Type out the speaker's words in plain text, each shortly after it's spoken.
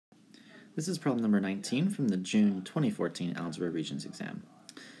This is problem number 19 from the June 2014 Algebra Regents exam.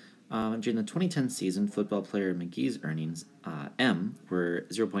 During the 2010 season, football player McGee's earnings, M, were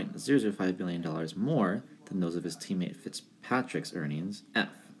 $0.005 billion more than those of his teammate Fitzpatrick's earnings, F.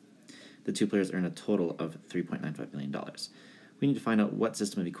 The two players earned a total of $3.95 billion. We need to find out what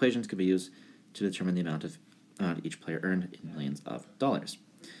system of equations could be used to determine the amount each player earned in millions of dollars.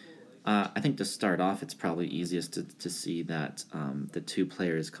 I think to start off, it's probably easiest to see that the two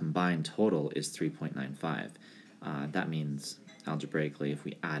players' combined total is 3.95. That means, algebraically, if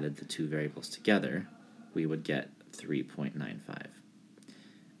we added the two variables together, we would get 3.95.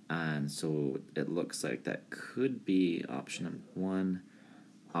 And so it looks like that could be option number 1.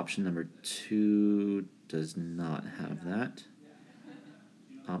 Option number 2 does not have that.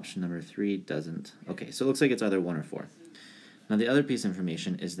 Option number 3 doesn't. Okay, so it looks like it's either 1 or 4. Now, the other piece of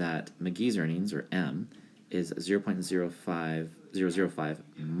information is that McGee's earnings, or M, is 0.005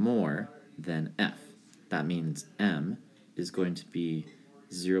 more than F. That means M is going to be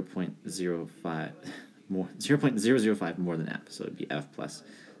 0.005 more than F. So it would be F plus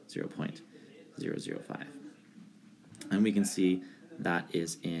 0.005. And we can see that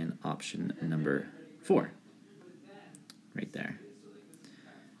is in option number 4, right there.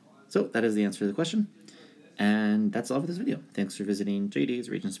 So that is the answer to the question. And that's all for this video. Thanks for visiting JD's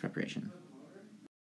Regents Preparation.